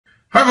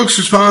Hi folks,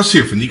 Chris Voss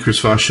here from the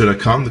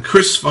chrisvossshow.com, the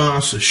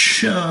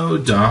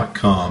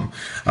chrisvossshow.com.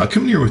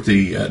 Coming here with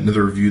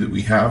another review that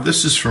we have.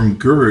 This is from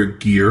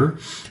guragear,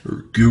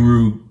 or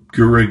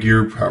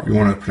guragear, however you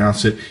want to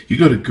pronounce it. You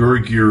go to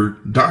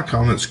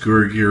guragear.com, that's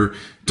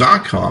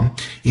guragear.com,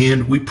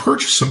 and we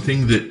purchased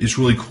something that is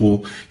really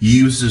cool.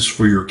 You use this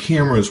for your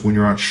cameras when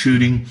you're out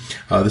shooting.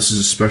 This is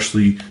a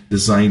specially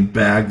designed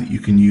bag that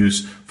you can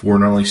use for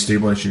not only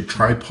stabilizing your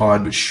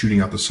tripod, but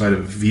shooting out the side of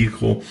a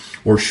vehicle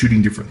or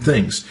shooting different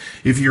things.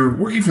 If you're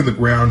working from the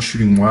ground,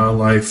 shooting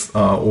wildlife,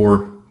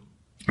 or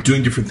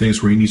doing different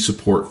things where you need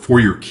support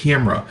for your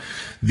camera,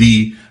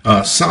 the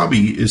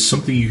Sabi is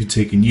something you can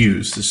take and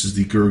use. This is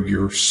the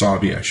guragear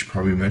Sabi, I should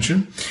probably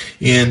mention.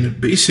 And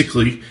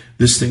basically,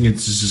 this thing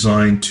is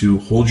designed to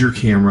hold your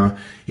camera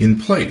in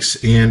place.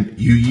 And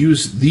you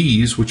use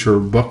these, which are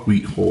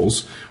buckwheat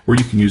holes, or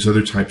you can use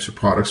other types of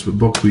products, but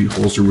buckwheat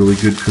holes are really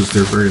good because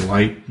they're very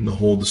light and they'll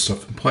hold the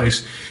stuff in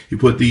place. You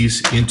put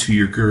these into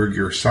your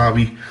guragear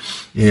Sabi,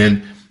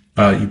 and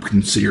you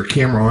can set your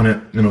camera on it,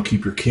 and it'll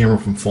keep your camera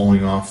from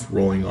falling off,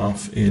 rolling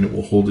off, and it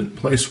will hold it in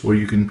place where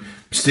you can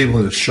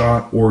stabilize a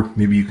shot, or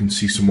maybe you can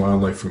see some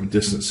wildlife from a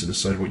distance and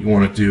decide what you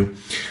want to do.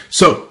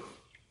 So,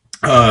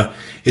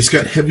 it's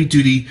got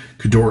heavy-duty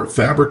Gura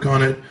fabric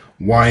on it,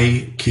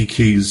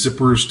 YKK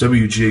zippers,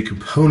 WJ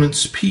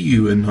components,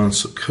 PU and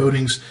non-slip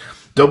coatings,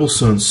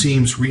 double-sewn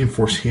seams,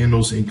 reinforced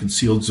handles, and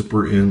concealed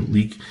zipper and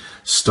leak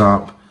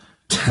stop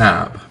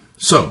tab.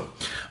 So,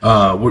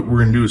 what we're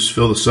going to do is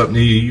fill this up. Now,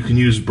 you can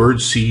use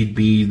bird seed,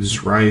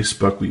 beads, rice,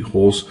 buckwheat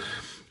holes,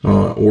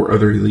 or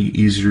other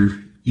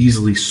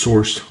easily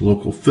sourced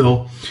local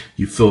fill.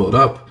 You fill it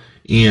up,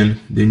 and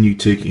then you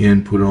take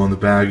and put it on the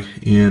bag,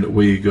 and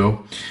away you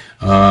go.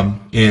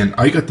 And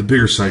I got the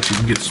bigger size. You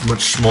can get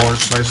much smaller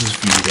sizes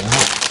if you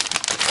want.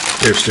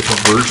 There's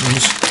different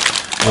versions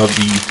of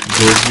the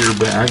guragear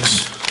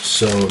bags,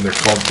 so they're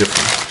called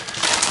different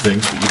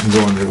things, but you can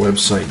go on their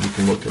website and you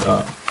can look it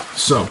up.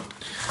 So,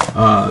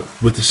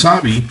 with the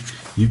Sabi,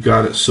 you've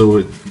got it so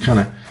it kind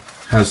of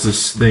has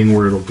this thing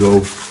where it'll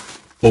go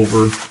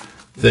over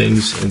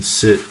things and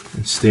sit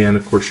and stand.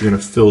 Of course, you're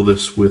going to fill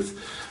this with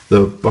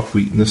the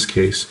buckwheat in this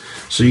case.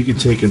 So you can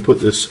take and put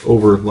this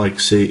over, like,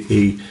 say,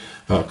 a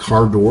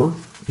car door,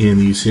 and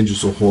these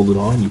hinges will hold it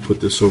on. You put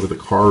this over the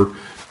car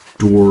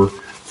door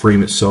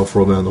frame itself,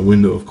 roll down the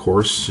window, of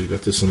course. So you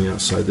got this on the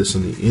outside, this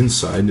on the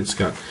inside. It's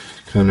got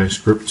kind of nice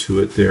grip to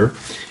it there.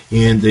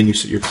 And then you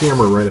set your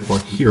camera right up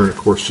on here, and of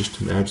course,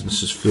 just imagine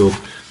this is filled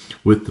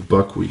with the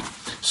buckwheat.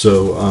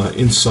 So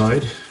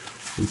inside,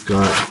 we've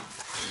got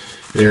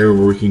an area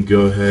where we can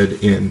go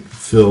ahead and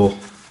fill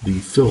the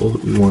fill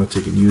that we want to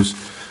take and use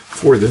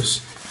for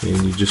this,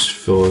 and you just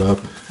fill it up,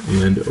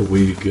 and away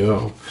you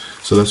go.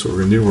 So that's what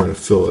we're going to do. We're going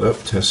to fill it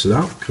up, test it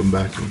out, come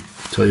back and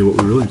tell you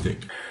what we really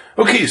think.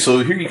 Okay,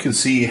 so here you can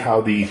see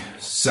how the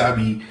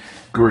Sabi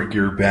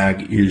guragear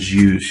bag is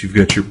used. You've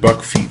got your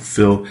buckwheat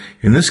fill.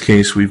 In this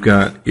case, we've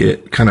got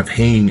it kind of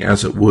hanging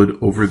as it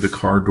would over the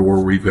car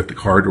door, where you've got the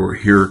car door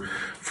here,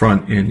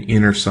 front and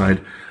inner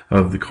side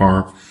of the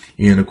car.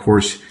 And of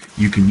course,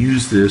 you can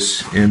use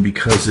this, and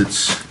because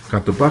it's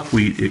got the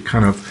buckwheat, it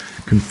kind of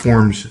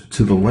conforms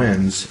to the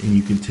lens, and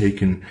you can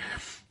take and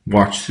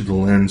watch through the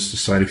lens,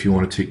 decide if you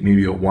want to take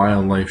maybe a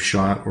wildlife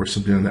shot or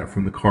something like that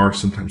from the car.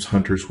 Sometimes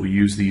hunters will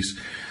use these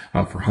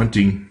for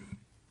hunting.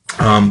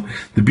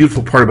 The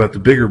beautiful part about the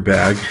bigger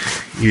bag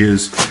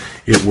is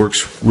it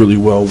works really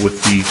well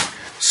with the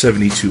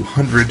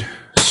 7200,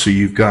 so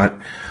you've got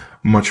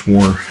much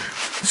more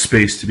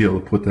space to be able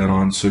to put that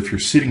on. So if you're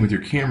sitting with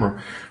your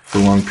camera for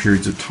long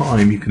periods of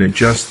time, you can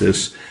adjust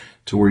this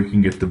to where you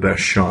can get the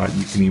best shot.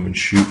 You can even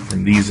shoot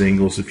from these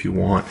angles if you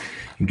want,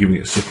 and giving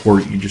it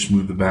support, you just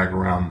move the bag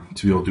around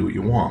to be able to do what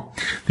you want.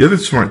 The other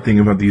smart thing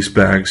about these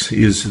bags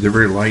is they're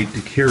very light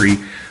to carry,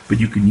 but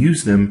you can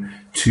use them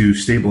to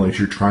stabilize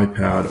your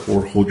tripod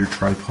or hold your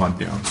tripod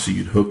down. So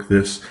you'd hook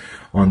this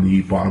on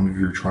the bottom of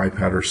your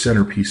tripod or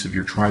centerpiece of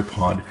your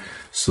tripod,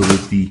 so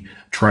that the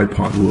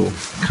tripod will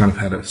kind of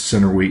have a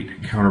center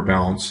weight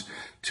counterbalance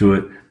to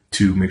it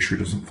to make sure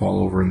it doesn't fall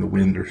over in the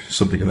wind or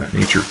something of that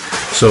nature.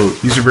 So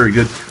these are very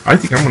good. I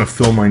think I'm going to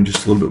fill mine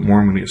just a little bit more.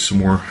 I'm going to get some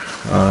more,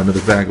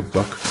 another bag of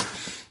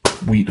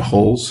buckwheat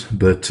hulls,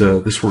 but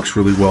this works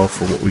really well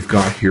for what we've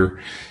got here.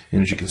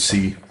 And as you can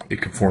see,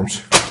 it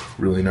conforms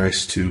really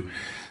nice to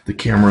the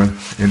camera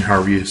and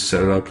however you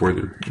set it up,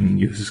 whether in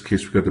this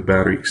case we've got the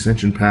battery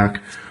extension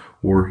pack,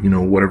 or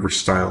whatever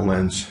style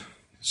lens,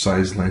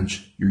 size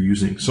lens you're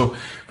using. So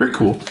very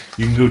cool.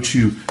 You can go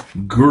to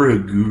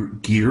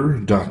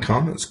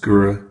guragear.com. That's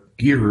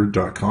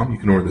guragear.com. You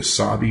can order the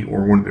Sabi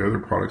or one of the other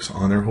products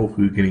on there.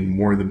 Hopefully you're getting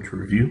more of them to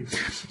review.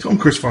 Tell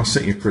them Chris Voss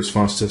sent you. Chris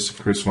Voss test,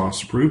 Chris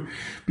Voss approved.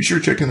 Be sure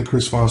to check in the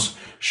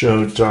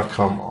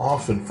chrisvossshow.com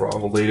often for all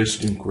the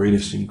latest and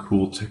greatest and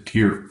cool tech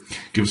gear.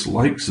 Give us a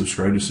like,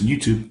 subscribe to us on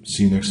YouTube.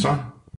 See you next time.